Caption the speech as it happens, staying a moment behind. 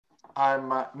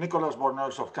I'm Nicholas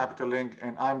Bornos of Capital Link,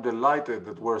 and I'm delighted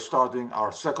that we're starting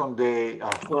our second day,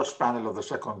 our first panel of the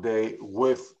second day,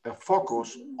 with a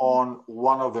focus on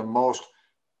one of the most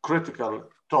critical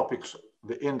topics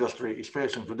the industry is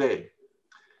facing today: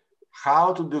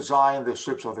 how to design the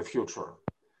ships of the future,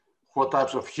 what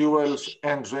types of fuels,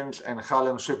 engines, and hull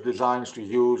and ship designs to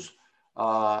use,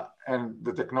 and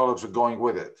the technology going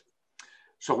with it.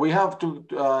 So we have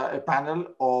a panel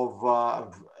of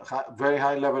very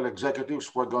high-level executives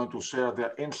who are going to share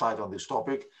their insight on this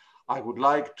topic. I would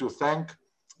like to thank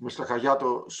Mr.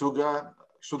 Hayato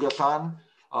Suga-san,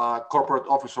 Corporate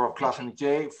Officer of Class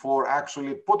K, for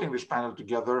actually putting this panel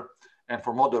together and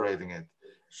for moderating it.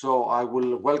 So I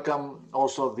will welcome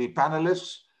also the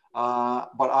panelists,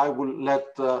 but I will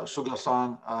let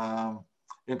Suga-san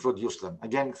introduce them.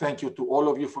 Again, thank you to all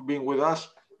of you for being with us,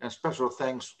 and special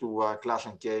thanks to Class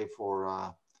K for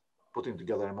putting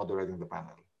together and moderating the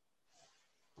panel.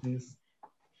 Yes.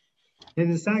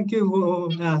 And thank you,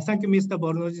 Mr.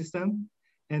 Bornoji-san,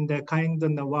 and the kind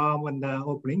and the warm and the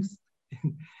openings.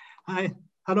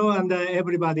 Hello, and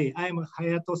everybody. I'm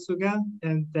Hayato Suga,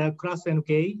 and Class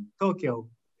K, Tokyo.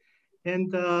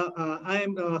 And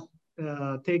I'm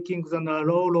taking the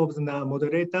role of the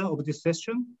moderator of this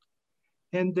session.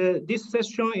 And this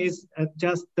session is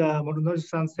just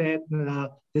Morinoji-san said,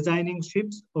 designing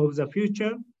ships of the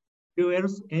future,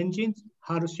 fuels, engines,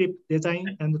 hull ship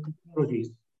design and technologies.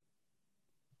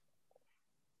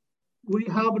 We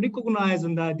have recognized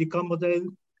that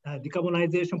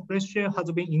decarbonization pressure has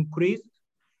been increased,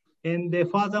 and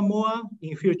furthermore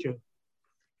in future.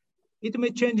 It may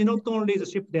change not only the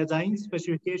ship design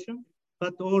specification,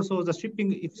 but also the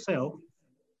shipping itself.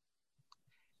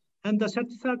 Under such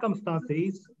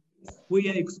circumstances, we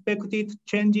are expected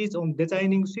changes on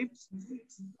designing ships.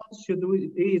 What should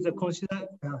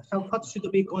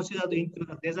be considered into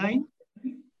the design?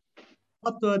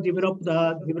 What to develop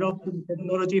the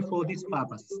technology for this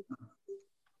purpose?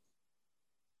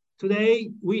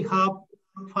 Today, we have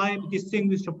 5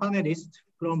 distinguished panelists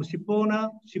from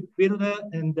shipowner, shipbuilder,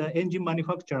 and engine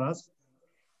manufacturers.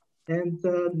 And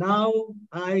now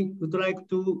I would like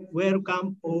to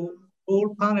welcome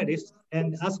all panelists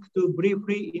and ask to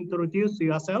briefly introduce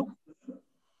yourself.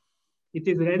 It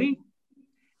is ready.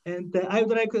 And I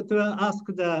would like to ask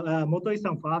the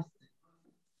Motoi-san first.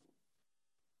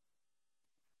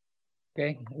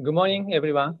 Okay, good morning,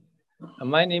 everyone.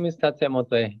 My name is Tatsuya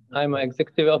Motoi. I'm an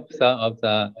executive officer of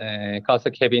the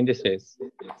Kawasaki Heavy Industries.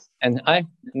 And I'm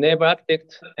naval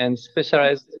architect and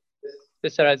specialized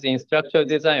in structural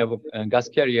design of gas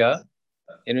carrier,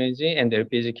 LNG and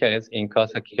LPG carriers in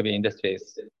Kawasaki Heavy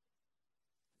Industries.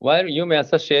 While you may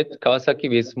associate Kawasaki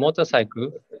with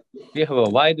motorcycle, we have a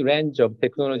wide range of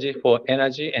technology for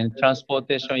energy and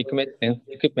transportation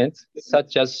equipment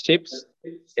such as ships,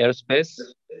 aerospace,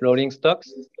 rolling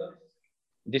stocks,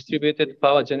 distributed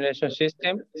power generation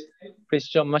system,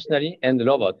 precision machinery, and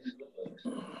robots.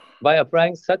 By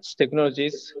applying such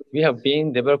technologies, we have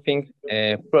been developing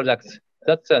products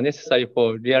that are necessary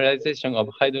for realization of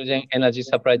hydrogen energy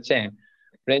supply chain,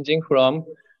 ranging from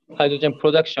hydrogen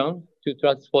production to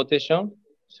transportation,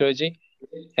 storage,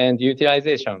 and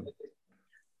utilization.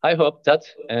 I hope that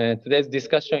today's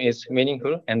discussion is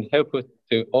meaningful and helpful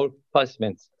to all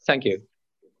participants. Thank you.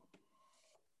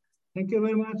 Thank you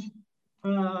very much.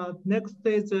 Next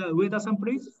is Ueda-san,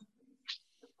 please.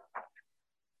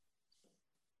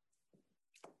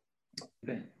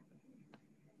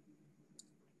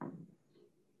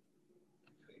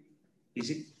 Is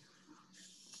it?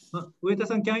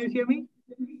 Ueda-san, can you hear me?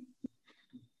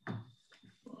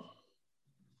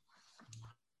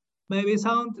 Maybe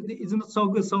sound is not so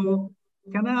good. So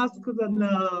can I ask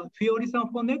the Fiori-san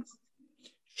for next?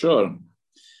 Sure.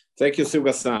 Thank you,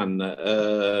 Suga-san.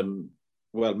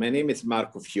 Well, my name is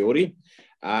Marco Fiori.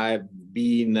 I've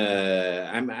been,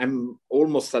 I'm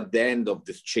almost at the end of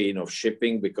this chain of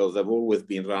shipping because I've always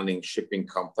been running shipping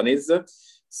companies.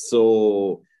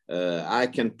 So I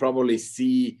can probably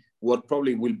see what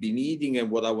probably will be needing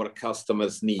and what our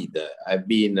customers need. I've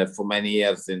been for many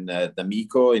years in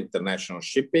D'Amico International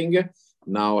Shipping.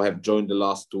 Now I have joined the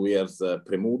last 2 years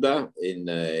Premuda in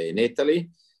Italy.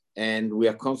 And we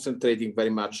are concentrating very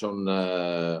much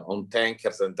on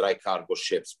tankers and dry cargo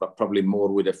ships, but probably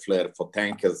more with a flair for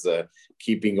tankers,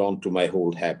 keeping on to my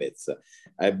old habits.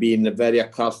 I've been very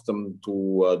accustomed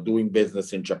to doing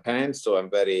business in Japan, so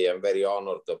I'm very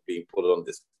honored of being put on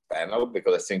this panel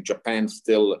because I think Japan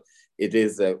still, it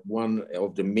is one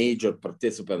of the major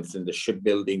participants in the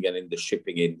shipbuilding and in the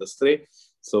shipping industry.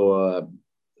 So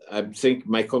I think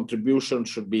my contribution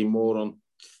should be more on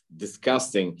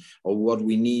discussing on what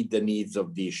we need, the needs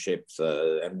of these ships,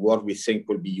 and what we think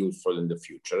will be useful in the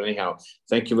future. Anyhow,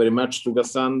 thank you very much,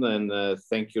 Suga-san, and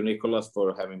thank you, Nicholas,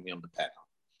 for having me on the panel.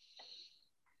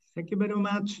 Thank you very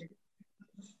much.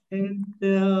 And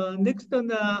next on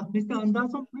Mr.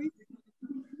 Anderson, please.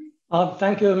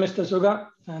 Thank you, Mr. Suga,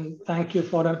 and thank you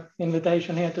for the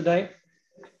invitation here today.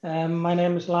 My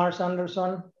name is Lars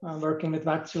Andersson. I'm working with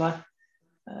Wärtsilä.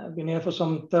 I've been here for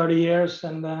some 30 years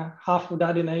and half of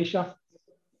that in Asia.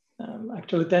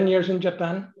 Actually 10 years in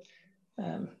Japan.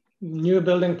 New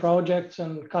building projects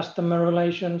and customer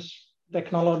relations,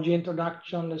 technology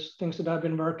introduction is things that I've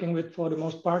been working with for the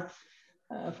most part.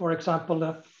 For example,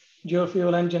 the dual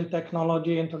fuel engine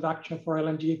technology introduction for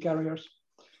LNG carriers.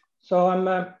 So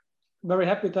I'm very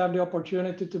happy to have the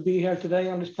opportunity to be here today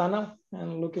on this panel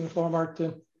and looking forward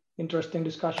to interesting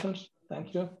discussions.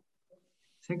 Thank you.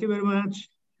 Thank you very much.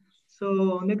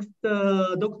 So next,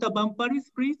 Dr. Barbaris,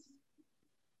 please.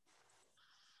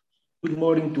 Good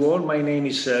morning to all. My name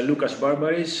is Lucas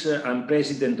Barbaris. I'm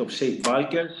president of Safe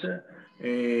Bulkers.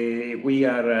 We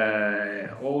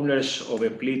are owners of a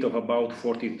fleet of about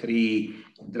 43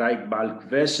 dry bulk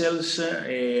vessels,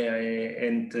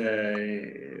 and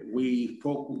we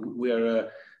are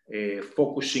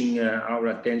focusing our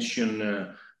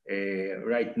attention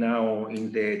right now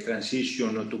in the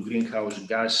transition to greenhouse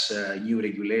gas new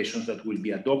regulations that will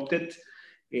be adopted.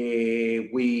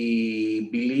 We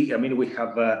believe, we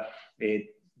have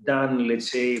done,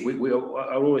 let's say, we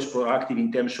are always proactive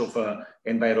in terms of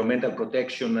environmental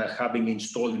protection, having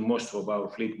installed in most of our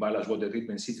fleet ballast water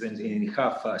treatment systems and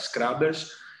have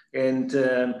scrubbers. And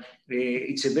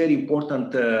it's a very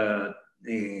important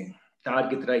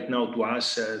target right now to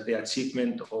us, the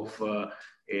achievement of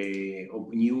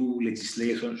new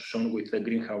legislation with the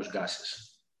greenhouse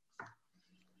gases.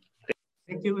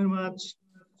 Thank you very much.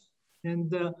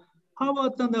 And how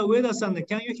about the weather, Sunday?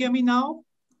 Can you hear me now?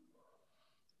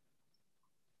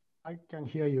 I can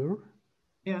hear you.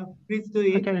 Yeah, please do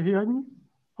it. Can you hear me?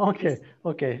 Okay,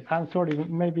 okay. I'm sorry,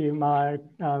 maybe my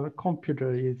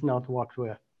computer is not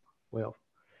working well.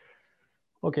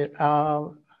 Okay,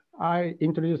 I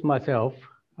introduce myself.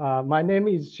 My name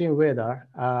is Shin Ueda.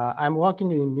 I'm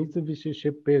working in Mitsubishi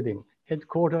Shipbuilding,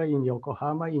 headquartered in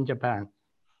Yokohama in Japan,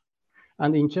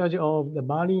 and in charge of the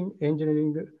Marine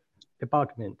Engineering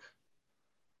Department.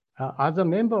 As a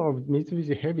member of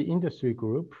Mitsubishi Heavy Industry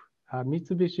Group,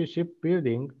 Mitsubishi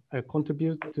Shipbuilding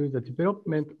contributes to the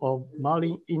development of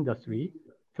marine industry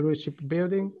through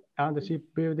shipbuilding and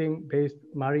shipbuilding-based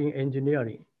marine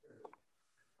engineering.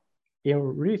 In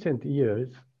recent years,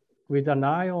 with an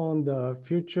eye on the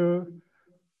future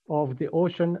of the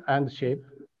ocean and ship,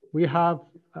 we have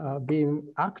been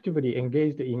actively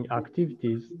engaged in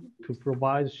activities to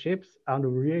provide ships and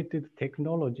related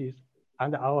technologies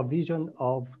and our vision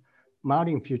of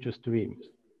marine future streams.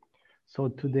 So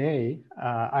today,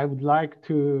 I would like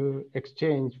to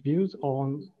exchange views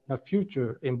on the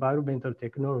future environmental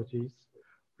technologies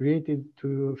related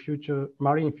to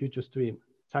marine future stream.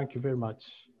 Thank you very much.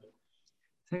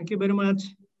 Thank you very much.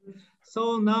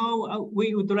 So now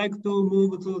we would like to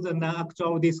move to the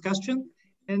actual discussion.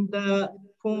 And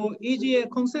for easy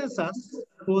consensus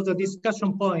for the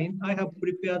discussion point, I have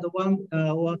prepared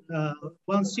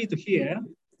one sheet here.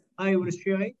 I will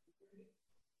share it.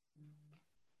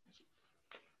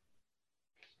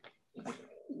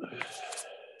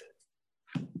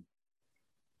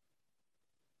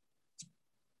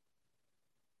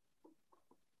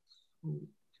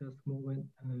 Just a moment.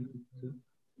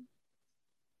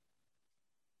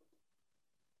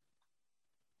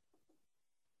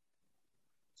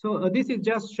 So this is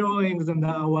just showing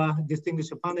our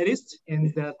distinguished panelists,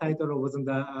 and the title was in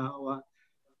our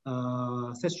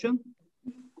session.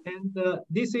 And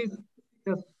this is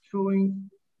just showing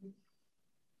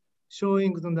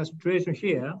the situation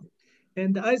here.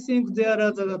 And I think there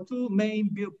are the two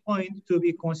main viewpoints to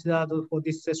be considered for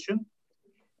this session.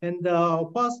 And the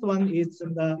first one is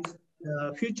the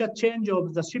future change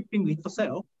of the shipping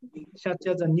itself, such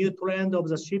as a new trend of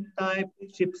the ship type,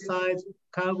 ship size,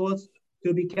 cargoes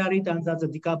to be carried under the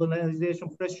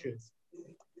decarbonization pressures.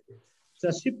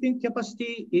 The shipping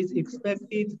capacity is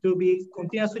expected to be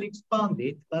continuously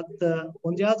expanded, but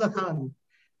on the other hand,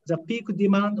 the peak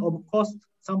demand of cost,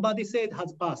 somebody said,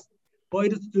 has passed. Oil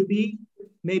to be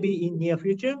maybe in near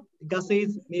future,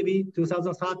 gases maybe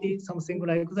 2030, something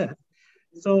like that.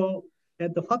 So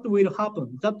what will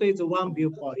happen? That is one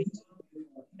viewpoint.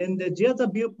 And the other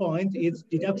viewpoint is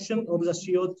reduction of the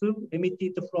CO2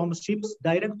 emitted from ships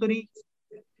directly.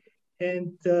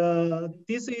 And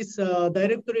this is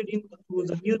directly linked to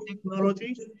the new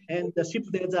technology and the ship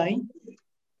design.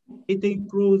 It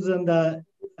includes the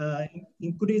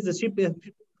increase the ship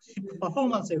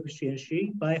performance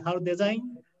efficiency by hull design,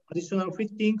 additional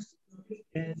fittings,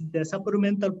 and the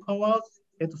supplemental powers,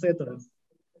 etc.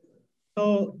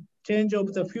 So change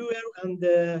of the fuel and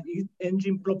the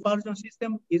engine propulsion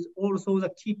system is also the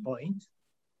key point.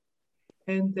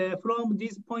 And from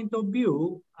this point of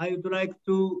view, I would like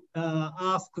to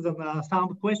ask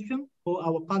some questions for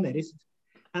our panelists,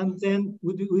 and then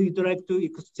we'd like to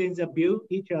exchange a view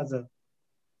each other.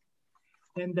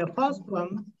 And the first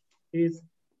one is,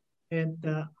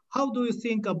 how do you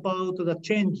think about the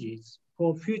changes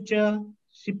for future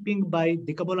shipping by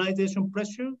decarbonization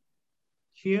pressure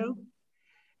here,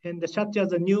 and such as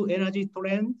the new energy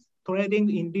trends, trading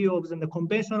in lieu of the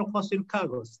conventional fossil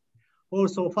cargoes?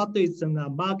 Also, what is the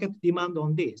market demand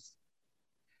on this?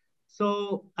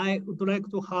 So I would like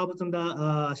to have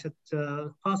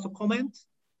the first comment,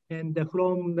 and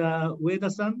from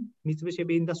Ueda-san, Mitsubishi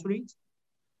Heavy Industries.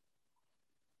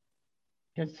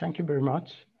 Yes, thank you very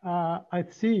much. I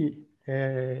see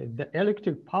the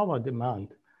electric power demand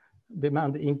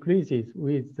increases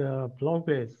with the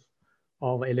progress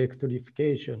of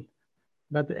electrification,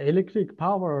 but electric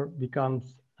power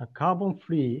becomes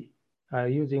carbon-free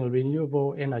using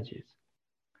renewable energies.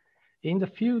 In the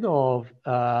field of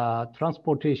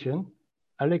transportation,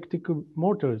 electric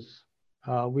motors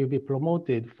will be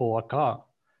promoted for a car,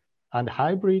 and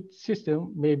hybrid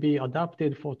system may be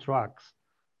adapted for trucks.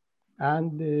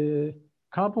 And the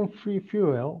carbon-free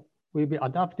fuel will be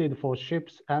adapted for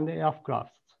ships and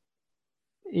aircraft.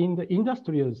 In the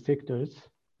industrial sectors,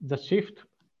 the shift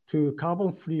to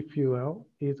carbon-free fuel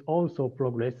is also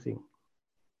progressing.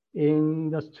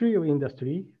 In the steel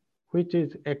industry, which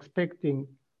is expecting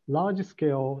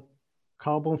large-scale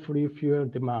carbon-free fuel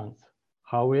demands.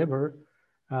 However,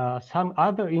 some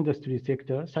other industry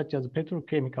sectors, such as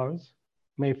petrochemicals,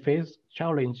 may face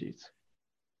challenges.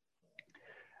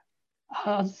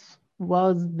 As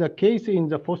was the case in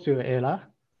the fossil era,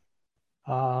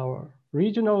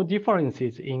 regional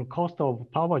differences in cost of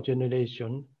power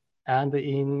generation and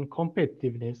in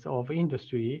competitiveness of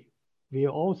industry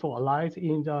will also arise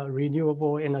in the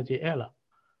renewable energy era.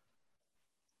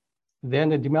 Then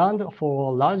the demand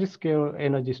for large-scale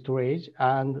energy storage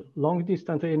and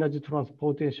long-distance energy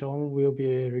transportation will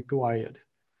be required.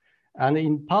 And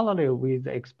in parallel with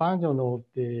the expansion of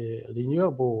the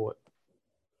renewable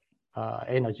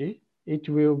energy, it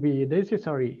will be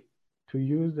necessary to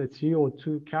use the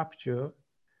CO2 capture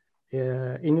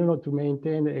in order to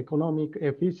maintain the economic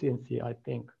efficiency, I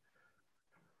think.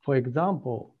 For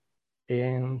example,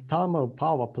 in thermal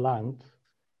power plants,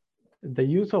 the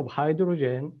use of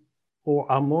hydrogen or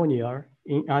ammonia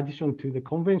in addition to the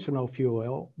conventional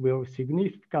fuel will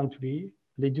significantly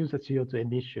reduce the CO2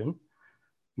 emission,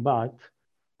 but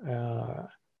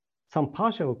some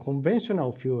partial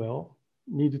conventional fuel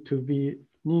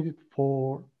needed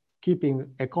for keeping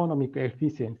economic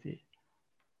efficiency.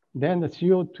 Then the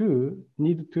CO2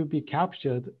 needed to be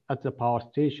captured at the power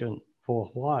station for a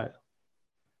while.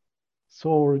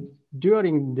 So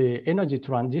during the energy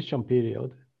transition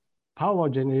period, power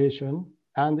generation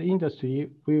and industry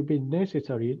will be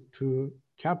necessary to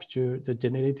capture the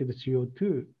generated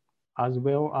CO2, as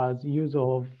well as use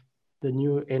of the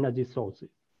new energy sources.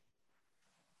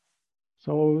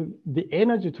 So the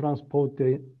energy transport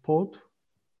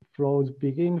flows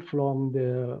begin from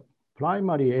the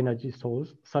primary energy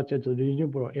source, such as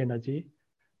renewable energy,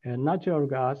 and natural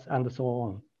gas, and so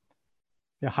on.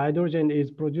 The hydrogen is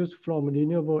produced from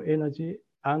renewable energy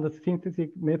and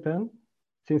synthetic methane,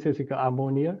 synthetic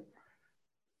ammonia,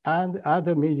 and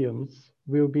other mediums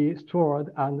will be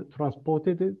stored and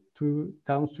transported to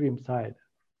downstream side.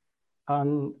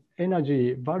 An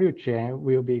energy value chain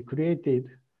will be created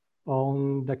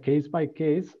on the case by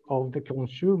case of the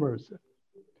consumers,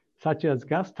 such as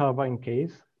gas turbine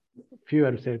case,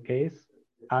 fuel cell case,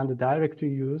 and direct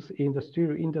use in the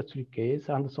steel industry case,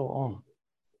 and so on.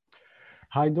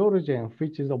 Hydrogen,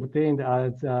 which is obtained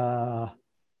as a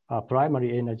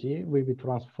primary energy, will be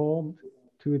transformed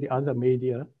to the other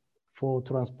media for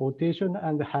transportation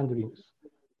and handlings.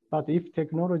 But if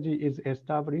technology is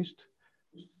established,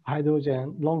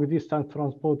 hydrogen long distance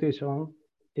transportation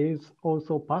is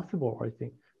also possible, I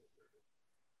think.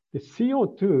 The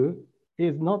CO2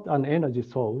 is not an energy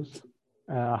source.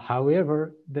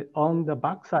 However, on the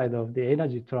backside of the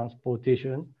energy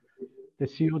transportation, the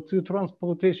CO2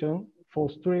 transportation for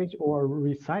storage or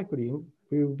recycling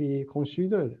will be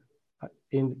considered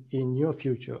in near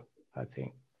future, I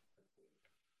think.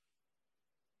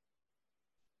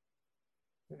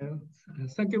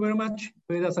 Thank you very much,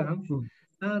 Ueda-san.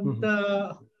 And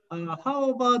how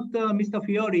about Mr.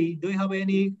 Fiori? Do you have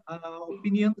any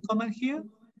opinion, comment here?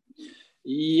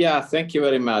 Yeah, thank you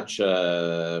very much,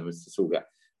 Mr. Suga.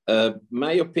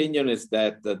 My opinion is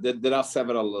that there are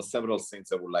several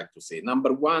things I would like to say.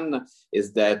 Number one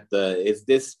is that is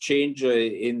this change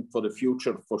in for the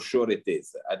future? For sure it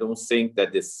is. I don't think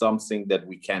that it's something that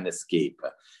we can escape.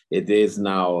 It is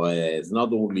now, it's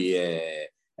not only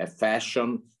a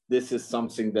fashion, this is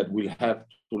something that we'll have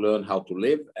to learn how to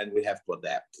live and we have to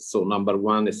adapt. So number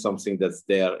one is something that's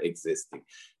there existing.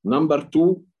 Number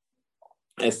two,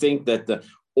 I think that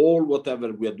all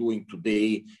whatever we are doing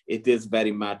today, it is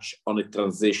very much on a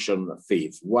transition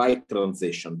phase. Why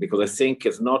transition? Because I think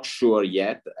it's not sure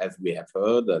yet, as we have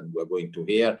heard and we're going to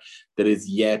hear, there is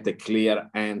yet a clear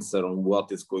answer on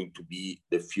what is going to be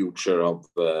the future of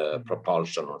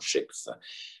propulsion on ships.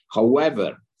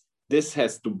 However, this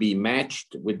has to be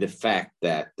matched with the fact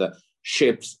that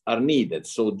ships are needed.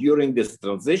 So during this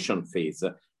transition phase,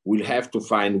 we'll have to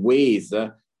find ways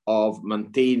of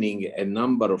maintaining a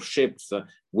number of ships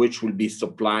which will be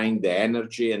supplying the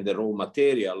energy and the raw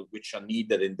material which are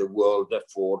needed in the world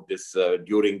for this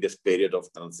during this period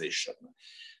of transition.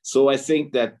 So I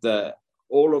think that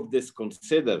all of this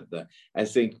considered, I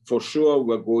think for sure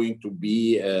we're going to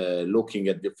be looking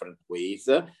at different ways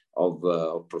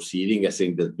of proceeding. I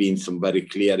think there's been some very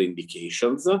clear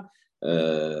indications.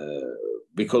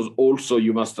 Because also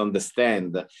you must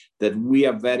understand that we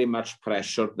are very much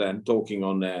pressured, and talking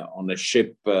on a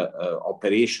ship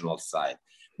operational side,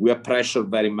 we are pressured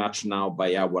very much now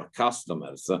by our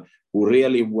customers who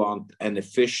really want an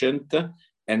efficient,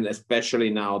 and especially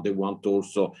now they want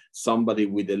also somebody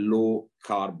with a low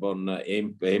carbon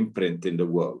imprint in the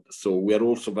world. So we are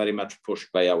also very much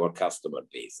pushed by our customer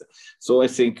base. So I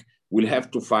think we'll have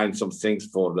to find some things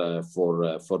for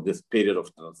this period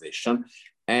of transition.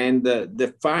 And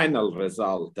the final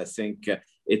result, I think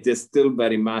it is still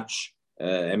very much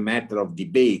a matter of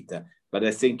debate, but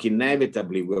I think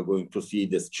inevitably we're going to see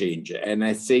this change. And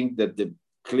I think that the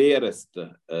clearest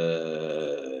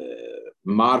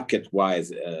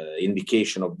market-wise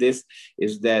indication of this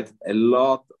is that a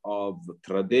lot of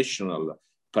traditional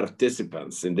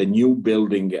participants in the new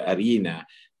building arena,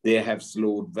 they have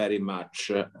slowed very much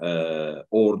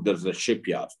orders at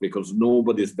shipyards because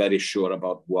nobody is very sure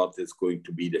about what is going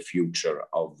to be the future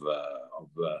of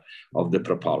the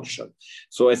propulsion.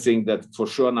 So I think that for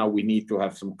sure now we need to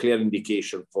have some clear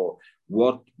indication for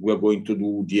what we're going to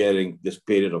do during this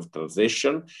period of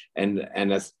transition, and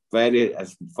as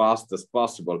fast as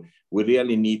possible, we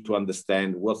really need to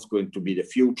understand what's going to be the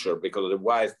future, because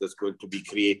otherwise there's going to be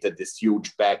created this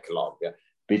huge backlog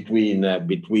between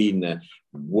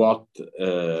what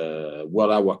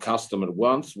our customer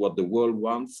wants, what the world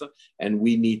wants, and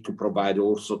we need to provide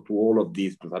also to all of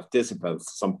these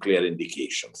participants some clear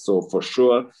indications. So for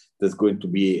sure, there's going to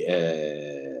be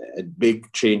a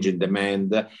big change in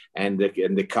demand, and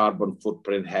the carbon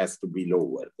footprint has to be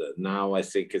lowered. Now, I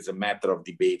think it's a matter of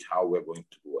debate how we're going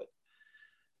to do it.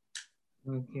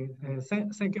 Okay,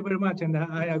 thank you very much, and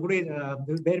I agree. There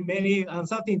are many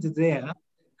uncertainties there.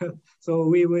 So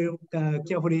we will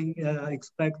carefully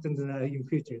expect in the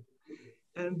future.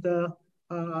 And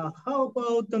how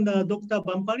about Dr.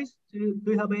 Barbaris? Do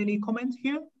you have any comments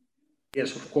here?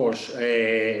 Yes, of course.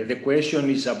 The question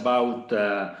is about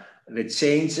the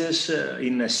changes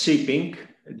in shipping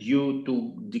due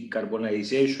to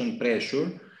decarbonization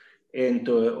pressure. And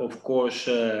of course,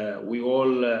 we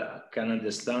all can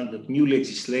understand that new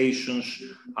legislations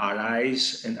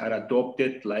arise and are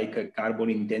adopted, like carbon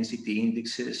intensity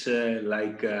indexes, and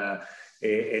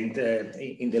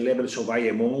in the levels of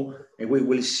IMO. And we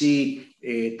will see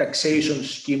taxation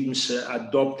schemes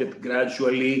adopted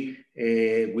gradually,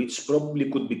 which probably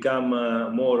could become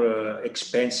more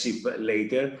expensive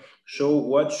later. So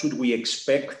what should we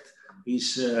expect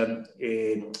is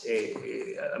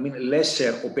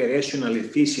lesser operational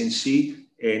efficiency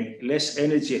and less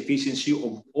energy efficiency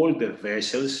of older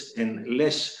vessels, and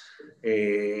less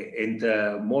and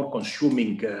more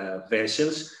consuming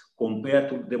vessels compared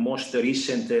to the most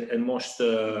recent and most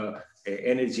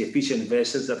energy efficient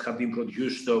vessels that have been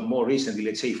produced more recently,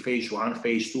 let's say phase 1,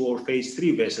 phase 2, or phase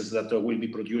 3 vessels that will be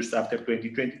produced after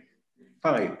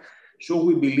 2025. So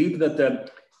we believe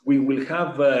that we will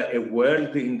have a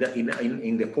world in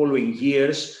the following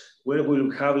years where we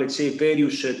will have, let's say,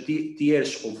 various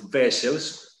tiers of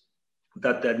vessels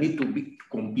that need to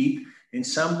compete, and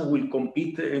some will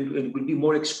compete and will be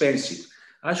more expensive.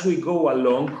 As we go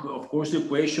along, of course, the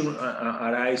question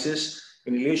arises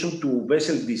in relation to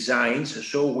vessel designs.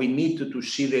 So we need to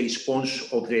see the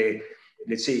response of the,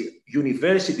 let's say,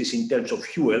 universities in terms of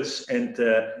fuels and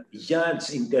yards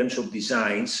in terms of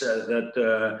designs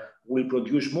that will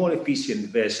produce more efficient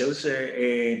vessels.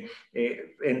 I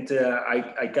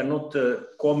cannot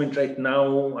comment right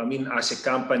now. I mean, as a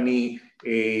company,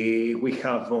 we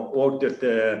have ordered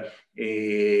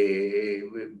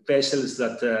vessels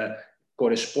that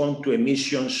correspond to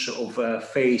emissions of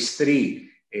phase 3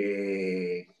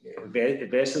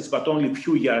 vessels, but only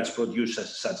few yards produce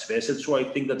such vessels. So I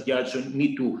think that yards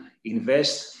need to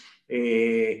invest.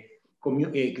 The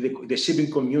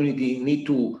shipping community need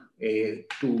to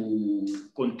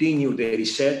continue the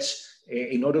research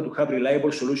in order to have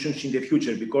reliable solutions in the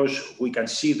future, because we can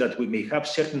see that we may have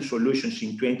certain solutions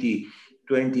in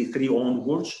 2023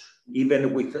 onwards,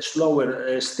 even with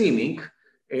slower steaming,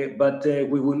 but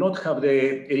we will not have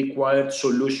the required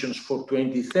solutions for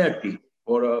 2030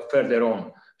 or further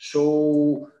on.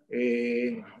 So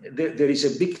there is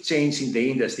a big change in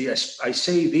the industry. As I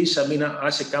say this, I mean,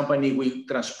 as a company, we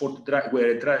transport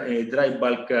we're a dry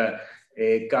bulk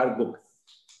cargo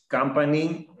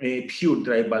company, pure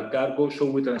dry bulk cargo, so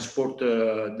we transport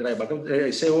dry bulk.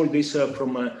 I say all this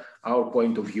from our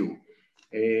point of view.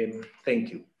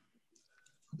 Thank you.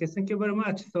 Okay, thank you very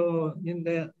much. So in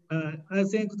the, I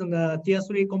think the Tier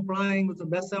 3 complying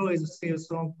vessel is still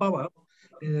strong power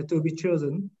to be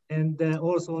chosen, and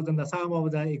also some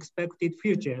of the expected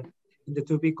future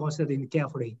to be considered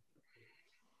carefully.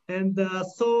 And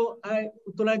so I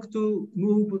would like to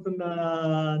move to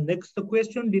the next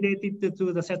question related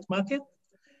to the set market.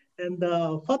 And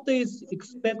what is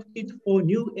expected for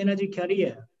new energy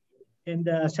carrier, and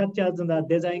such as the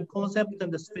design concept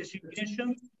and the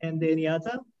specification and any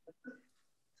other?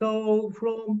 So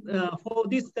from for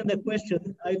this kind of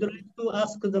question, I'd like to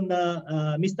ask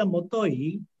Mr.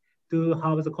 Motoi to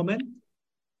have the comment.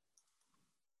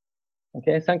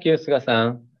 Okay, thank you,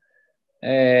 Suga-san.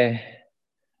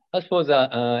 As for the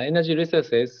energy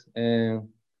resources, in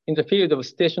the field of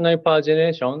stationary power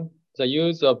generation, the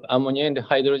use of ammonia and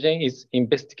hydrogen is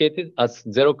investigated as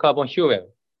zero carbon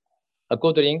fuel.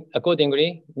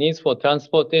 Accordingly, needs for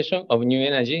transportation of new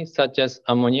energy, such as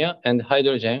ammonia and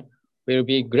hydrogen, will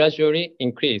be gradually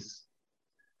increased.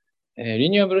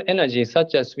 Renewable energy,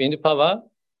 such as wind power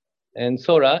and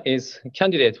solar, is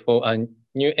candidate for a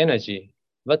new energy,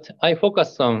 but I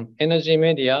focus on energy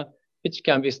media which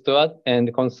can be stored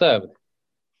and conserved.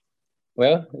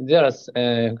 Well, there are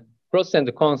pros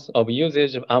and cons of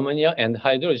usage of ammonia and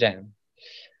hydrogen.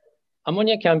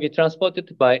 Ammonia can be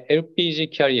transported by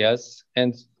LPG carriers,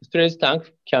 and storage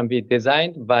tank can be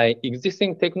designed by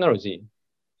existing technology.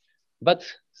 But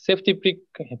safety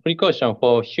precaution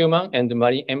for human and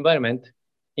marine environment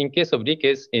in case of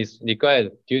leakage is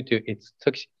required due to its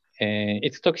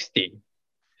toxicity.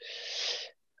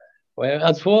 Well,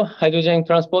 as for hydrogen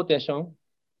transportation,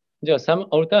 there are some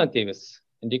alternatives: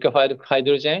 liquefied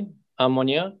hydrogen,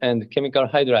 ammonia, and chemical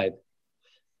hydride.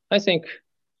 I think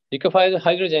liquefied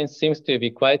hydrogen seems to be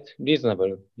quite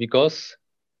reasonable because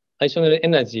additional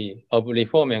energy of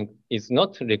reforming is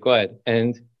not required,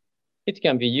 and it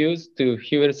can be used to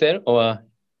fuel cell or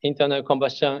internal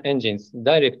combustion engines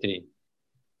directly.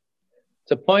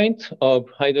 The point of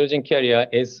hydrogen carrier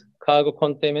is cargo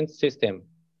containment system.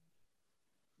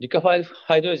 Liquefied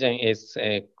hydrogen is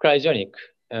cryogenic,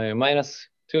 minus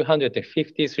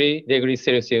 253 degrees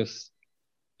Celsius.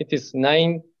 It is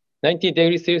 90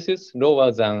 degrees Celsius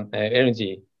lower than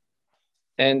LNG.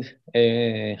 And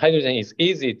hydrogen is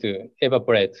easy to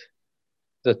evaporate.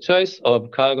 The choice of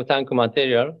cargo tank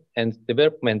material and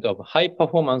development of high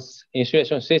performance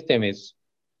insulation system is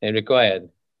required.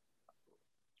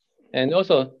 And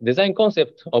also, design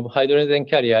concept of hydrogen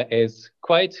carrier is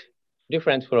quite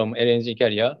different from LNG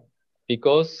carrier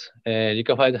because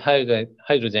liquefied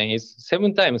hydrogen is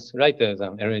 7 times lighter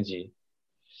than LNG.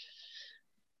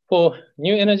 For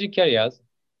new energy carriers,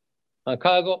 a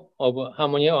cargo of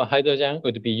ammonia or hydrogen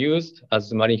would be used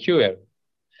as marine fuel.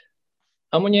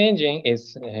 Ammonia engine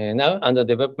is now under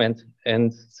development,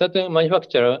 and certain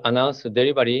manufacturers announced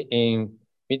delivery in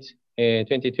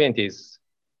mid-2020s.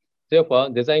 Therefore,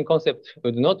 design concept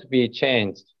would not be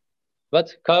changed,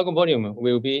 but cargo volume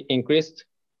will be increased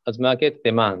as market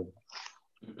demand.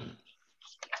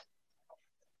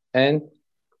 And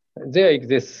there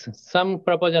exists some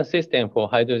propulsion system for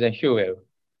hydrogen fuel.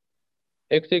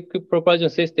 Electric propulsion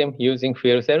system using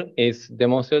fuel cell is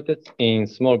demonstrated in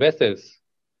small vessels.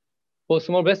 For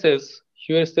small vessels,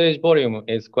 fuel storage volume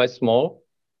is quite small,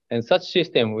 and such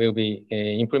system will be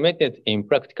implemented in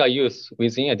practical use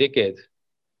within a decade.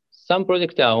 Some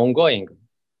projects are ongoing.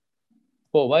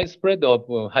 For widespread of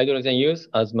hydrogen use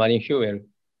as marine fuel,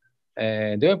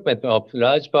 development of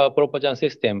large power propulsion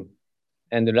system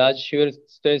and large fuel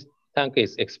storage tank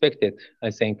is expected,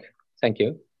 I think. Thank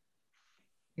you.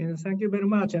 And thank you very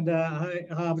much. And I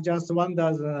have just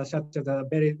wondered such a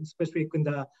very specific in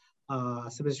the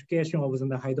specification of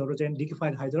the hydrogen,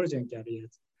 liquefied hydrogen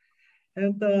carriers.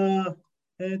 And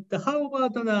how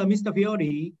about Mr.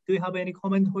 Fiori? Do you have any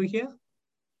comment for here?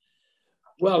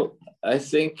 Well, I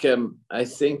think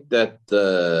that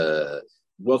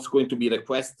what's going to be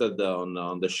requested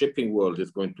on the shipping world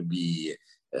is going to be,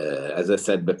 as I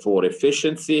said before,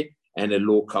 efficiency and a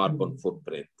low carbon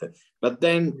footprint. But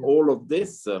then all of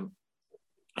this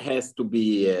has to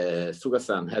be,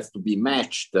 Suga-san, has to be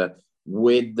matched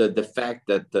with the fact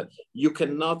that you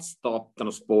cannot stop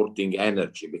transporting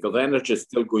energy because energy is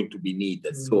still going to be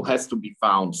needed. So has to be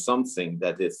found something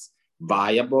that is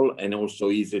viable and also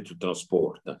easy to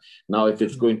transport. Now, if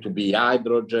it's going to be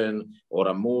hydrogen or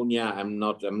ammonia, I'm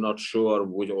not sure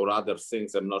which, or other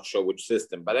things, I'm not sure which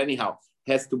system, but anyhow,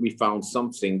 has to be found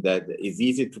something that is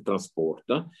easy to transport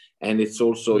and it's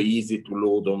also easy to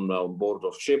load on board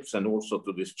of ships and also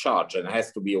to discharge, and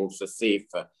has to be also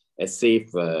a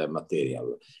safe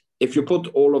material. If you put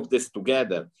all of this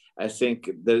together, I think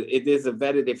that it is a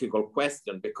very difficult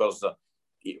question because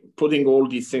putting all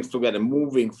these things together,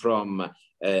 moving from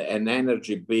an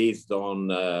energy based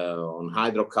on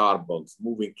hydrocarbons,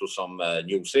 moving to some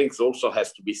new things, also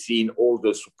has to be seen all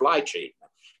the supply chain.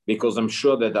 Because I'm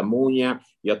sure that ammonia,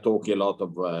 you're talking a lot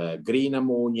of green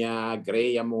ammonia,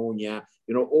 gray ammonia,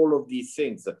 you know, all of these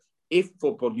things. If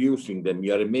for producing them,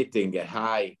 you're emitting a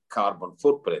high carbon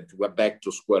footprint, we're back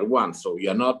to square one. So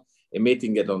you're not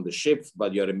emitting it on the ships,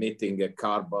 but you're emitting a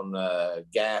carbon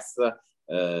gas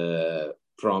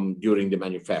from during the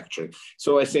manufacturing.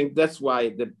 So I think that's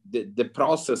why the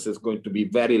process is going to be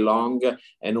very long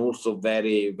and also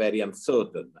very, very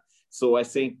uncertain. So I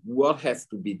think what has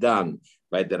to be done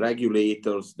by the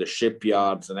regulators, the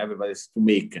shipyards, and everybody is to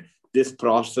make this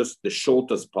process the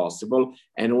shortest possible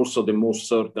and also the most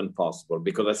certain possible,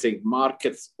 because I think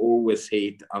markets always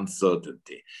hate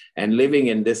uncertainty. And living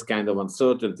in this kind of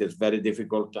uncertainty is very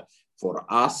difficult for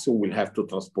us who will have to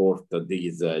transport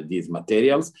these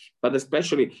materials, but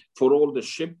especially for all the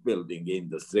shipbuilding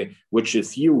industry, which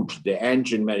is huge, the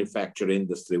engine manufacturing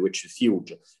industry, which is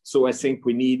huge. So I think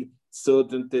we need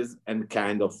certainties and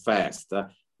kind of fast,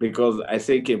 because I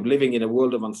think if living in a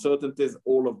world of uncertainties,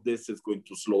 all of this is going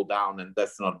to slow down, and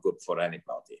that's not good for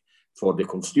anybody, for the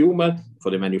consumer, for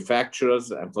the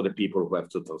manufacturers, and for the people who have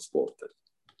to transport it.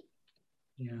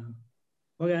 Yeah,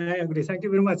 okay, I agree. Thank you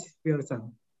very much,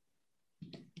 Fiori-san.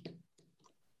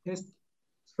 Yes,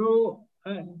 so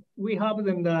we have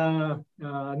then the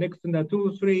next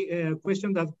 2-3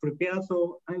 questions that prepared.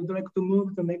 So I would like to move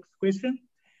to the next question.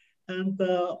 And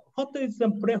what is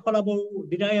the preferable,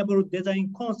 reliable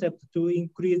design concept to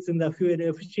increase in the fuel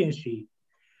efficiency?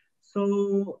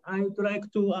 So I would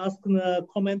like to ask a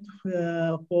comment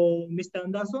for Mr.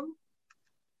 Anderson.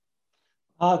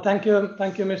 Thank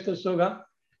you, Mr. Suga.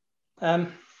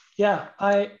 Yeah,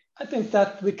 I think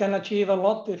that we can achieve a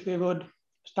lot if we would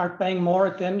start paying more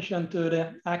attention to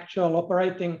the actual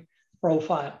operating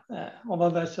profile of a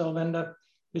vessel when the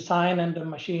design and the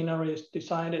machinery is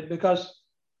decided. Because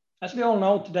as we all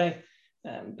know today,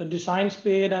 the design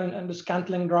speed and the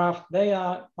scantling draft, they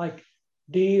are like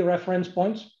the reference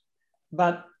points.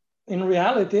 But in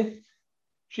reality,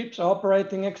 ships are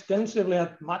operating extensively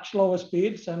at much lower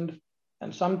speeds and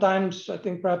sometimes I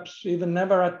think perhaps even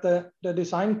never at the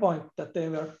design point that they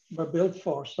were built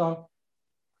for. So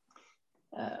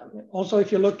also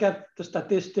if you look at the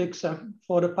statistics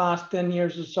for the past 10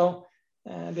 years or so,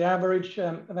 the average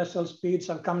vessel speeds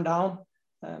have come down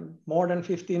more than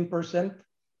 15%.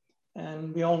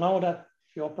 And we all know that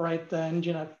if you operate the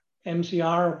engine at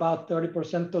MCR about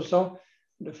 30% or so,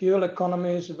 the fuel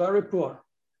economy is very poor.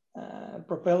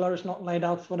 Propeller is not laid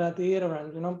out for that either.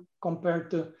 And, you know,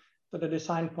 compared to the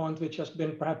design point, which has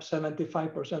been perhaps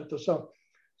 75% or so.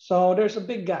 So there's a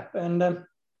big gap. And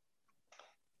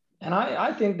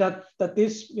I think that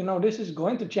this, you know, this is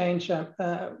going to change,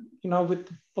 you know, with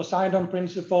Poseidon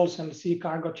principles and the Sea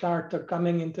Cargo Charter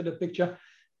coming into the picture.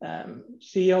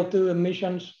 CO2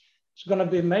 emissions is going to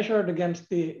be measured against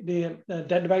the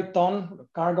deadweight ton, the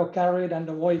cargo carried, and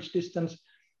the voyage distance.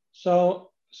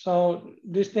 So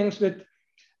these things with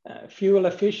fuel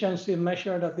efficiency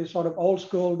measured at this sort of old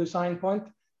school design point,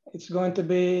 it's going to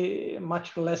be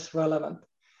much less relevant.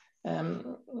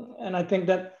 And I think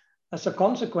that as a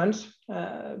consequence,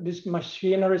 this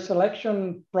machinery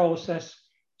selection process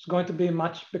is going to be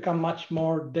become much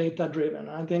more data driven.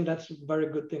 I think that's a very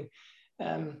good thing.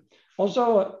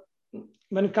 Also,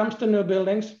 when it comes to new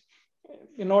buildings,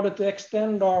 in order to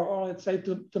extend or let's say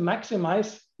to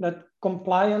maximize that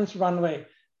compliance runway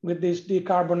with these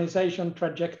decarbonization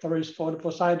trajectories for the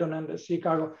Poseidon and the Sea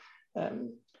Cargo,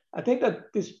 I think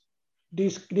that these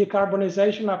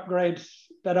decarbonization upgrades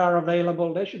that are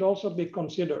available, they should also be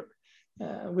considered.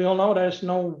 We all know there's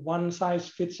no one size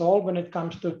fits all when it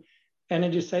comes to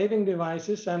energy saving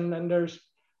devices, and there's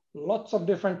lots of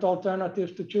different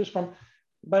alternatives to choose from.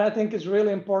 But I think it's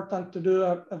really important to do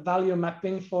a value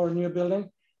mapping for new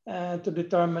building to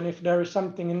determine if there is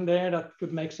something in there that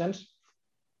could make sense.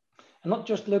 And not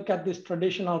just look at these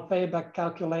traditional payback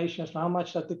calculations, how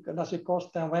much does it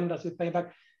cost and when does it pay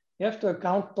back. You have to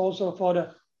account also for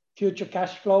the future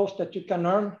cash flows that you can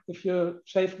earn if you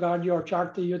safeguard your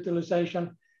charter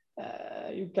utilization.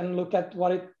 You can look at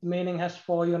what it meaning has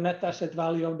for your net asset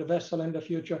value of the vessel in the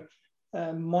future.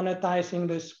 Monetizing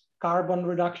this carbon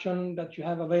reduction that you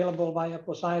have available via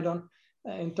Poseidon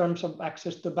in terms of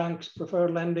access to banks,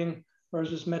 preferred lending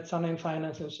versus mezzanine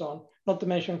finance and so on. Not to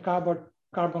mention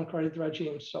carbon credit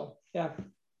regimes. So yeah, I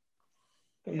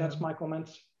think that's my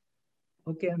comments.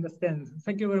 Okay, understand.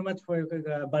 Thank you very much for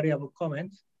your valuable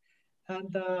comments.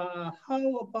 And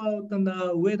how about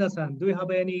Ueda-san? Do you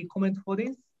have any comment for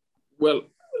this? Well,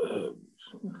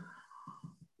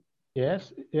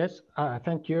 yes.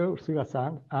 Thank you,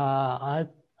 Suga-san. I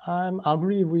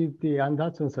agree with the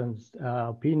Anderson's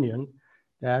opinion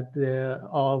that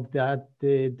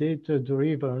the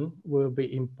data-driven will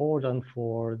be important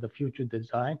for the future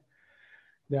design.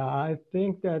 Yeah, I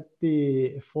think that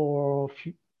the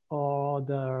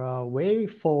way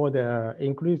for the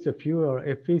increase the fuel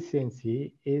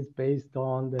efficiency is based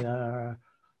on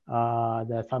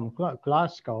some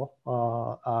classical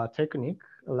technique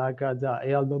like the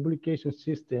air lubrication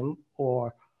system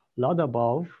or ladder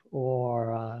valve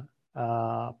or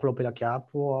propeller cap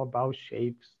or valve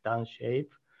shapes, down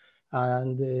shape,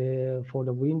 and for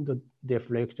the wind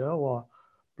deflector or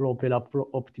propeller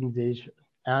optimization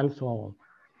and so on.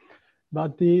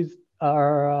 But these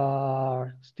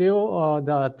are still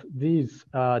that these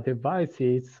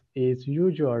devices is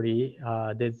usually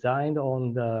designed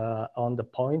on the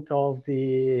point of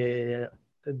the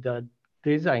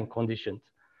design conditions.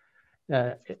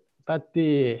 But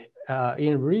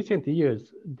in recent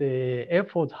years, the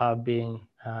efforts have been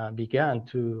began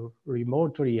to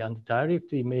remotely and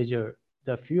directly measure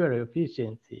the fuel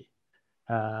efficiency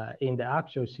in the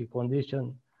actual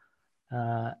condition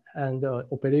and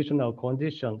operational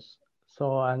conditions.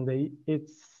 So, and it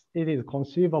is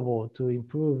conceivable to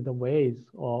improve the ways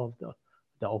of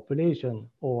the operation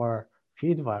or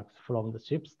feedbacks from the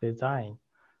ship's design.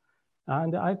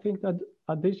 And I think that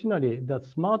additionally, the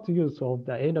smart use of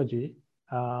the energy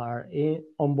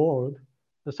on board,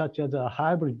 such as a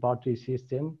hybrid battery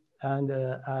system and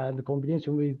the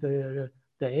combination with the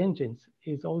engines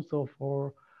is also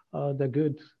for the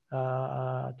good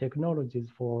technologies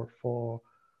for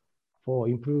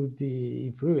improve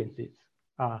the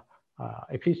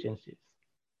efficiencies.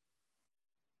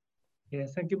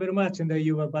 Yes, thank you very much. And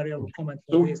you were very comment.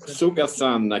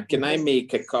 Suga-san, can I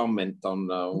make a comment on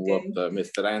what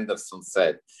Mr. Anderson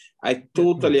said? I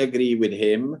totally agree with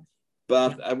him,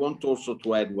 but I want also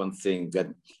to add one thing, that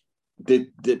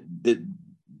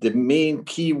the main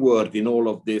key word in all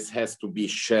of this has to be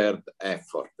shared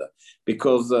effort,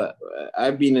 because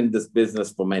I've been in this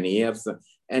business for many years,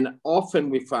 and often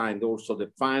we find also the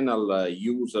final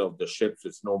user of the ships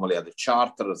is normally the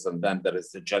charterers, and then there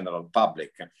is the general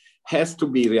public. Has to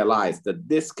be realized that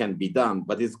this can be done,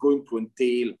 but it's going to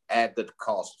entail added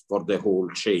cost for the whole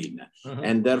chain,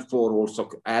 and therefore also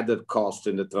added cost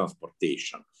in the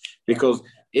transportation, because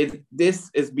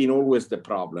this has been always the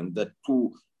problem, that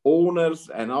to owners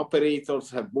and operators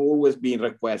have always been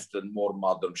requested more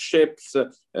modern ships,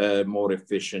 more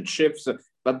efficient ships.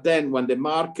 But then when the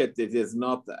market is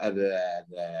not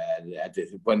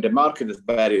when the market is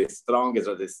very strong as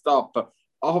at the top,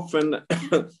 often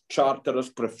charterers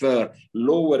prefer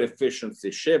lower efficiency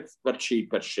ships but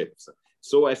cheaper ships.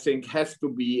 So I think has to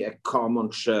be a common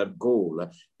shared goal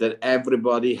that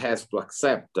everybody has to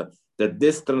accept that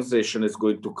this transition is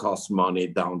going to cost money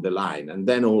down the line. And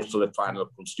then also the final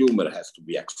consumer has to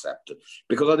be accepted,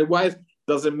 because otherwise it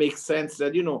doesn't make sense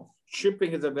that, you know,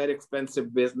 shipping is a very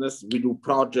expensive business. We do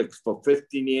projects for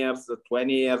 15 years,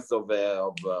 20 years of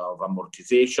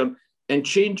amortization, and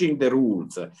changing the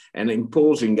rules and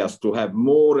imposing us to have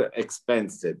more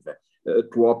expensive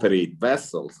to operate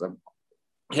vessels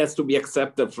has to be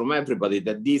accepted from everybody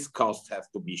that these costs have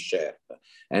to be shared.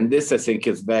 And this, I think,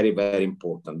 is very, very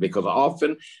important, because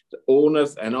often the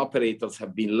owners and operators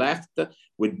have been left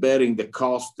with bearing the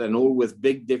cost and always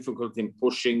big difficulty in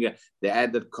pushing the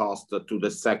added cost to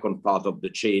the second part of the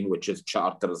chain, which is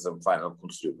charters and final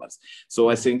consumers. So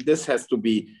I think this has to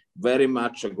be very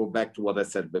much, I go back to what I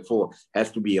said before,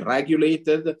 has to be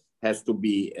regulated, has to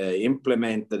be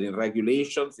implemented in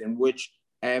regulations in which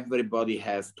everybody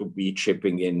has to be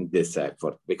chipping in this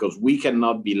effort, because we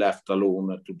cannot be left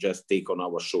alone to just take on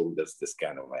our shoulders this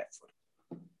kind of effort.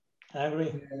 I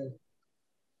agree.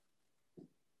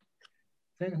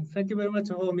 Thank you very much,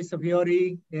 Mr.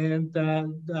 Fiori. And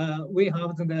we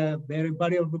have the very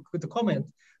valuable good comment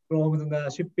from the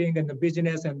shipping and the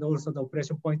business and also the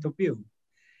operation point of view.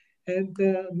 And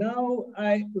now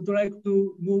I would like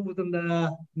to move to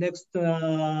the next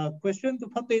question.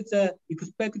 What is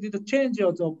expected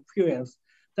changes of fuels?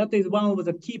 That is one of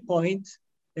the key points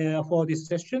for this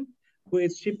session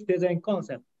with ship design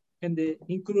concept, and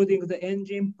including the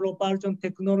engine propulsion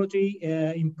technology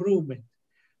improvement.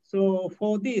 So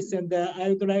for this, and I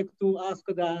would like to ask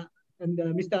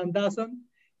Mr. Anderson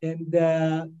and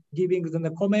giving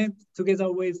the comment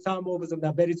together with some of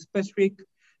the very specific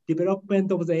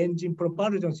development of the engine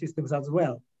propulsion systems as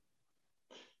well.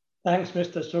 Thanks,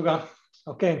 Mr. Suga.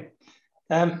 Okay.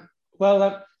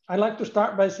 Well, I'd like to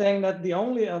start by saying that the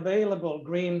only available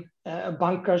green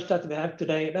bunkers that we have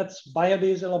today, that's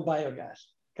biodiesel or biogas,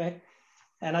 okay?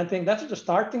 And I think that's the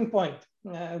starting point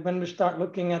when we start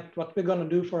looking at what we're going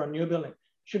to do for a new building.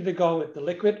 Should we go with the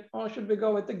liquid or should we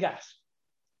go with the gas?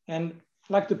 And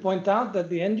I'd like to point out that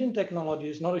the engine technology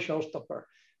is not a showstopper.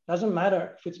 Doesn't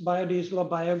matter if it's biodiesel or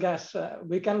biogas,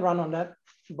 we can run on that,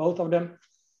 both of them.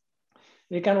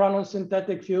 We can run on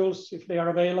synthetic fuels if they are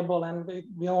available, and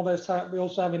we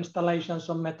also have installations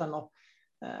on methanol.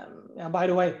 By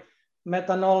the way,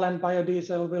 methanol and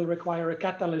biodiesel will require a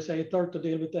catalyst to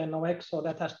deal with the NOx, so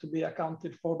that has to be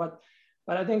accounted for.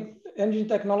 But I think engine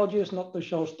technology is not the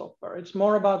showstopper. It's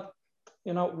more about,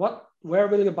 where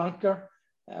will you bunker?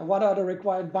 What are the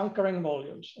required bunkering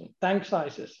volumes, and tank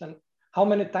sizes, and how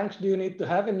many tanks do you need to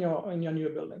have in your new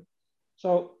building?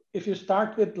 So if you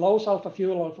start with low sulfur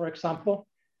fuel oil, for example,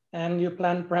 and you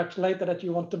plan perhaps later that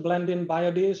you want to blend in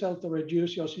biodiesel to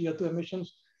reduce your CO2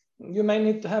 emissions, you may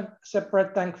need to have a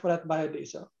separate tank for that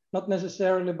biodiesel. Not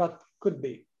necessarily, but could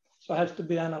be. So it has to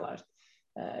be analyzed.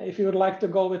 If you would like to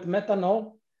go with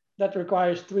methanol, that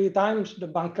requires 3 times the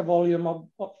bunker volume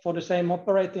for the same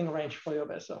operating range for your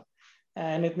vessel.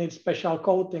 And it needs special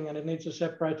coating, and it needs a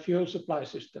separate fuel supply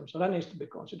system. So that needs to be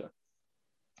considered.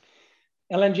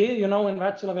 LNG, in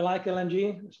Wärtsilä we like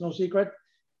LNG, it's no secret.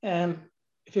 And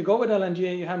if you go with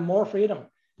LNG, you have more freedom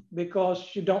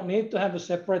because you don't need to have a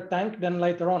separate tank then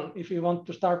later on if you want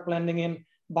to start blending in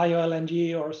bio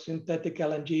LNG or synthetic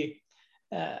LNG.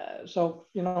 So,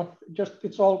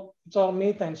 it's all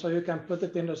methane, so you can put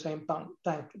it in the same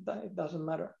tank. It doesn't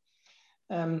matter.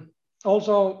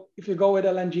 Also, if you go with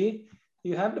LNG,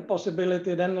 you have the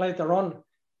possibility then later on,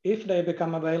 if they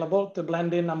become available, to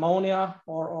blend in ammonia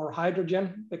or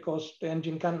hydrogen, because the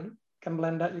engine can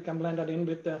blend that. You can blend that in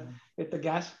with the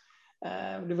gas.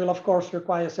 They will of course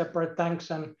require separate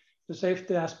tanks, and the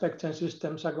safety aspects and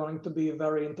systems are going to be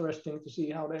very interesting to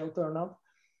see how they'll turn out.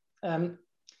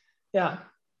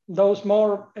 Those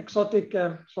more exotic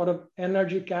sort of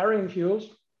energy carrying fuels,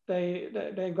 they're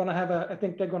going to have I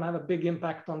think they're going to have a big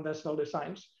impact on vessel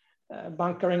designs.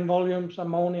 Bunkering volumes,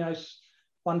 ammonia is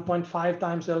 1.5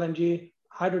 times LNG.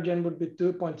 Hydrogen would be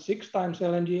 2.6 times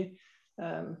LNG.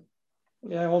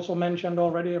 I also mentioned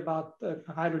already about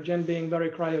hydrogen being very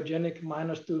cryogenic,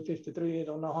 minus 253. I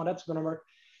don't know how that's going to work.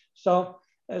 So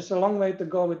it's a long way to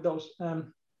go with those.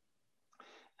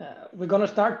 We're going to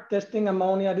start testing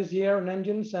ammonia this year in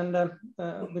engines, and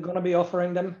we're going to be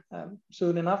offering them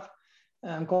soon enough.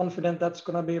 I'm confident that's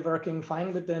going to be working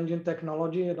fine with the engine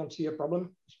technology. I don't see a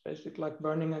problem. It's basically like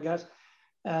burning a gas.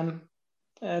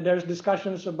 There's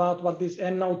discussions about what these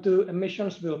NO2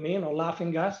 emissions will mean, or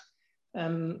laughing gas.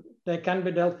 They can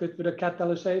be dealt with a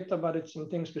catalyst, but it's some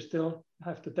things we still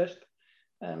have to test.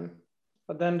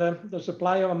 But then the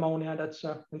supply of ammonia, that's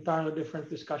an entirely different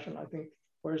discussion, I think.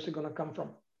 Where is it going to come from?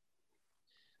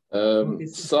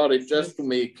 Sorry, just to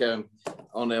make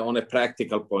on a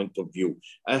practical point of view.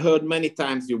 I heard many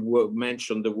times you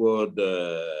mentioned the word,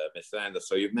 Mr.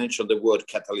 Anderson, you mentioned the word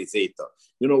catalyst.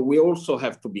 We also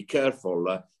have to be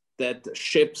careful that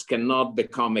ships cannot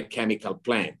become a chemical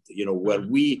plant, where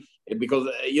we because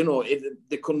you know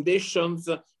the conditions,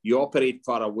 you operate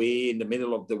far away in the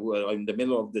middle of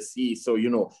the sea. So you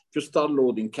know, if you start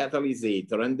loading catalyst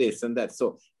and this and that,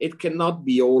 so it cannot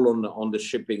be all on the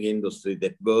shipping industry,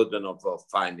 that burden of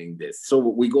finding this. So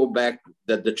we go back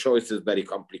that the choice is very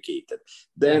complicated.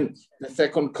 Then the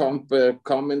second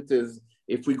comment is,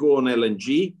 if we go on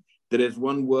LNG, there is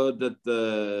one word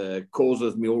that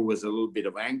causes me always a little bit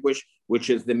of anguish, which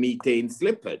is the methane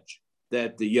slippage,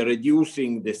 that you're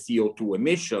reducing the CO2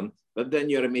 emission, but then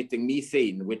you're emitting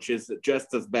methane, which is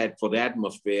just as bad for the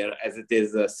atmosphere as it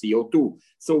is CO2.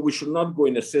 So we should not go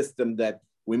in a system that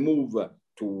we move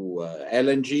to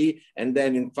LNG, and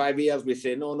then in 5 years we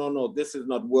say, no, this is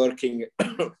not working.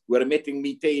 We're emitting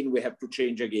methane, we have to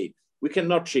change again. We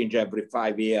cannot change every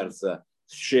 5 years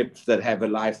ships that have a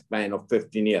lifespan of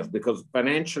 15 years, because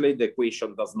financially the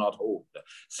equation does not hold.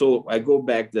 So I go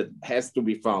back, that has to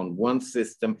be found one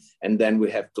system, and then we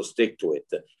have to stick to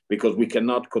it, because we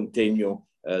cannot continue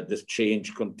this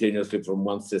change continuously from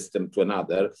one system to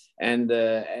another. And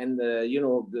you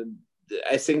know,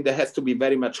 I think there has to be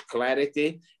very much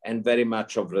clarity and very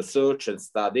much of research and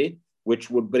study,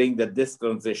 which would bring that this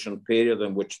transition period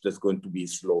in which there's going to be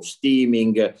slow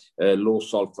steaming, low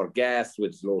sulfur gas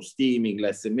with slow steaming,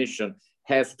 less emission,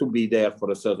 has to be there for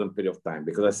a certain period of time,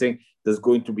 because I think there's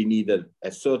going to be needed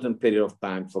a certain period of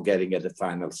time for getting at the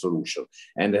final solution.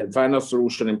 And the final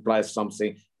solution implies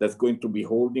something that's going to be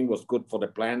holding what's good for the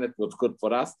planet, what's good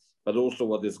for us, but also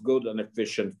what is good and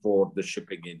efficient for the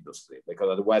shipping industry, because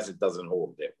otherwise it doesn't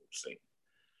hold there, we'll see.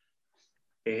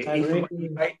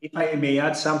 If I may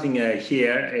add something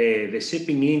here, the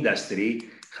shipping industry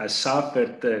has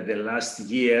suffered the last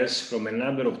years from a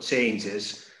number of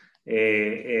changes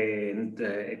and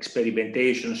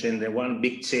experimentations, and the one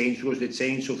big change was the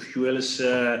change of fuels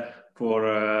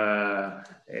for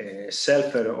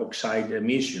sulfur oxide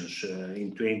emissions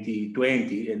in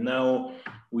 2020, and now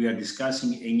we are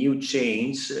discussing a new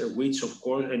change, which of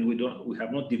course, and we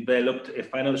have not developed a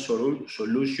final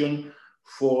solution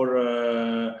for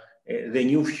the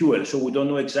new fuel. So we don't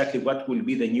know exactly what will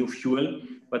be the new fuel,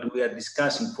 but we are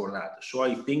discussing for that. So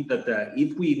I think that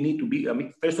if we need to be, I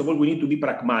mean, first of all, we need to be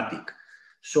pragmatic.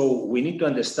 So we need to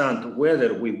understand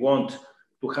whether we want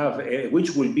to have,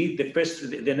 which will be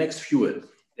the next fuel.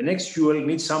 The next fuel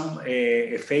needs some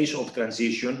a phase of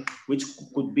transition, which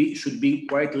should be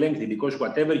quite lengthy, because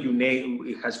whatever you name,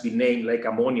 it has been named like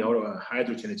ammonia or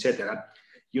hydrogen, etc.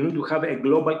 You need to have a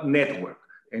global network.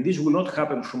 And this will not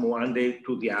happen from one day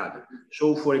to the other.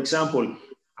 So, for example,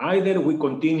 either we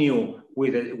continue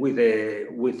with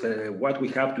what we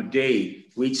have today,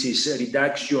 which is a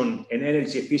reduction and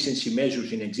energy efficiency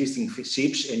measures in existing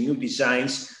ships and new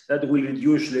designs that will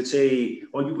reduce, let's say,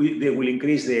 or they will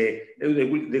increase they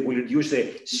will reduce the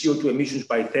CO2 emissions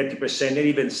by 30% or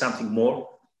even something more.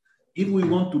 If we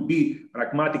want to be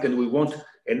pragmatic and we want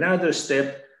another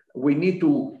step, we need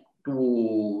to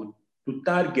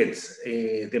target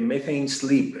the methane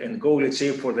slip and go, let's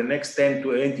say, for the next 10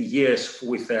 to 20 years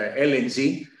with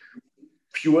LNG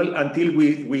fuel until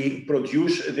we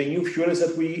produce the new fuels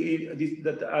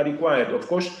that are required. Of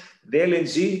course, the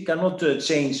LNG cannot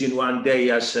change in one day,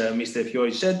 as Mr.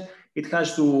 Fiori said. It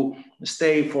has to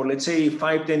stay for, let's say,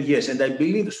 5-10 years. And I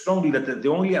believe strongly that the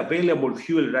only available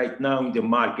fuel right now in the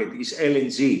market is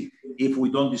LNG, if we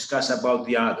don't discuss about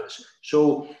the others.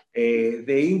 So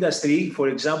the industry, for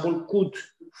example, could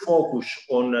focus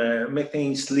on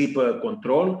methane slip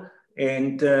control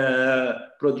and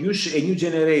produce a new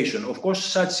generation. Of course,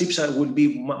 such ships would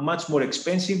be much more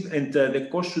expensive, and the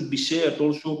cost should be shared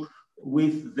also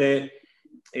with the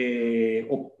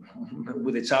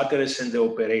charterers and the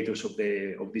operators of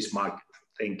this market.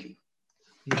 Thank you.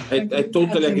 I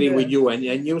totally agree with you, and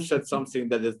you said something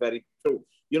that is very true.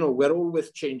 You know, we're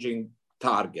always changing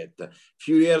target. A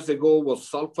few years ago was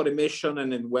sulfur emission,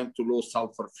 and it went to low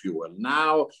sulfur fuel.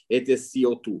 Now it is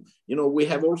CO2. You know, we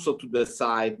have also to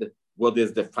decide what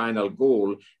is the final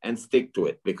goal and stick to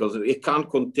it, because it can't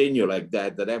continue like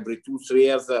that every 2-3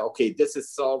 years, okay, this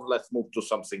is solved, let's move to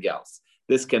something else.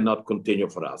 This cannot continue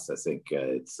for us. I think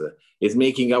it's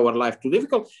making our life too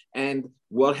difficult. And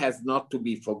what has not to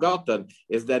be forgotten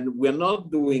is that we're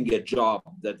not doing a job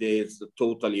that is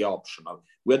totally optional.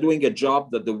 We're doing a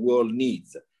job that the world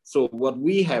needs. So what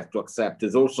we have to accept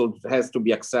is also has to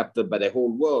be accepted by the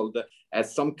whole world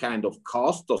as some kind of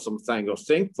cost or some kind of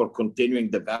thing for continuing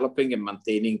developing and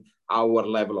maintaining our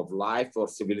level of life or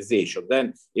civilization.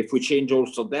 Then if we change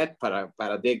also that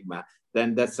paradigm,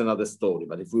 then that's another story.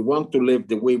 But if we want to live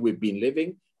the way we've been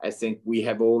living, I think we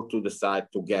have all to decide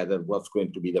together what's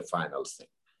going to be the final thing.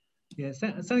 Yes,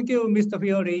 thank you, Mr.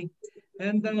 Fiori.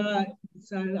 And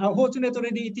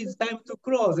unfortunately, it is time to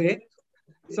close it.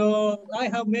 So I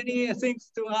have many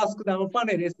things to ask our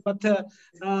panelists, but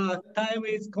time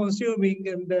is consuming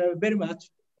and very much.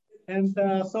 And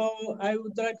so I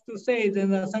would like to say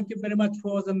then, thank you very much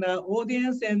for the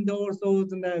audience and also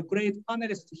the great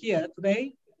panelists here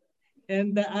today.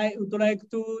 And I would like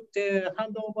to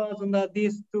hand over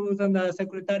this to the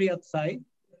Secretariat side.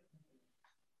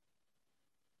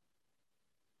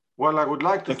 Well, I would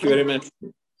like to thank you very much.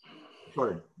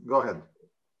 Sorry, go ahead.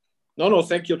 No,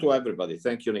 thank you to everybody.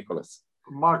 Thank you, Nicholas.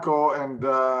 Marco and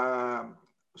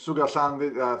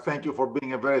Suga-san, thank you for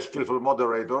being a very skillful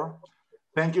moderator.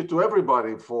 Thank you to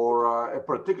everybody for a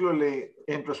particularly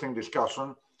interesting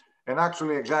discussion. And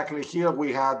actually, exactly here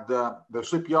we had the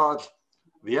shipyards,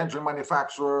 the engine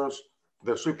manufacturers,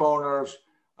 the ship owners,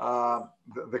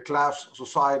 the class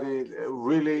society,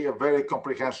 really a very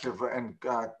comprehensive and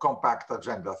compact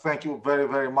agenda. Thank you very,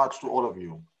 very much to all of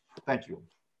you. Thank you.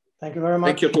 Thank you very much.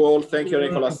 Thank you to all. Thank you,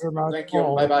 Nicholas. Thank you. Thank you.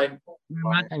 Bye-bye.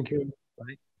 Thank you.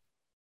 Bye.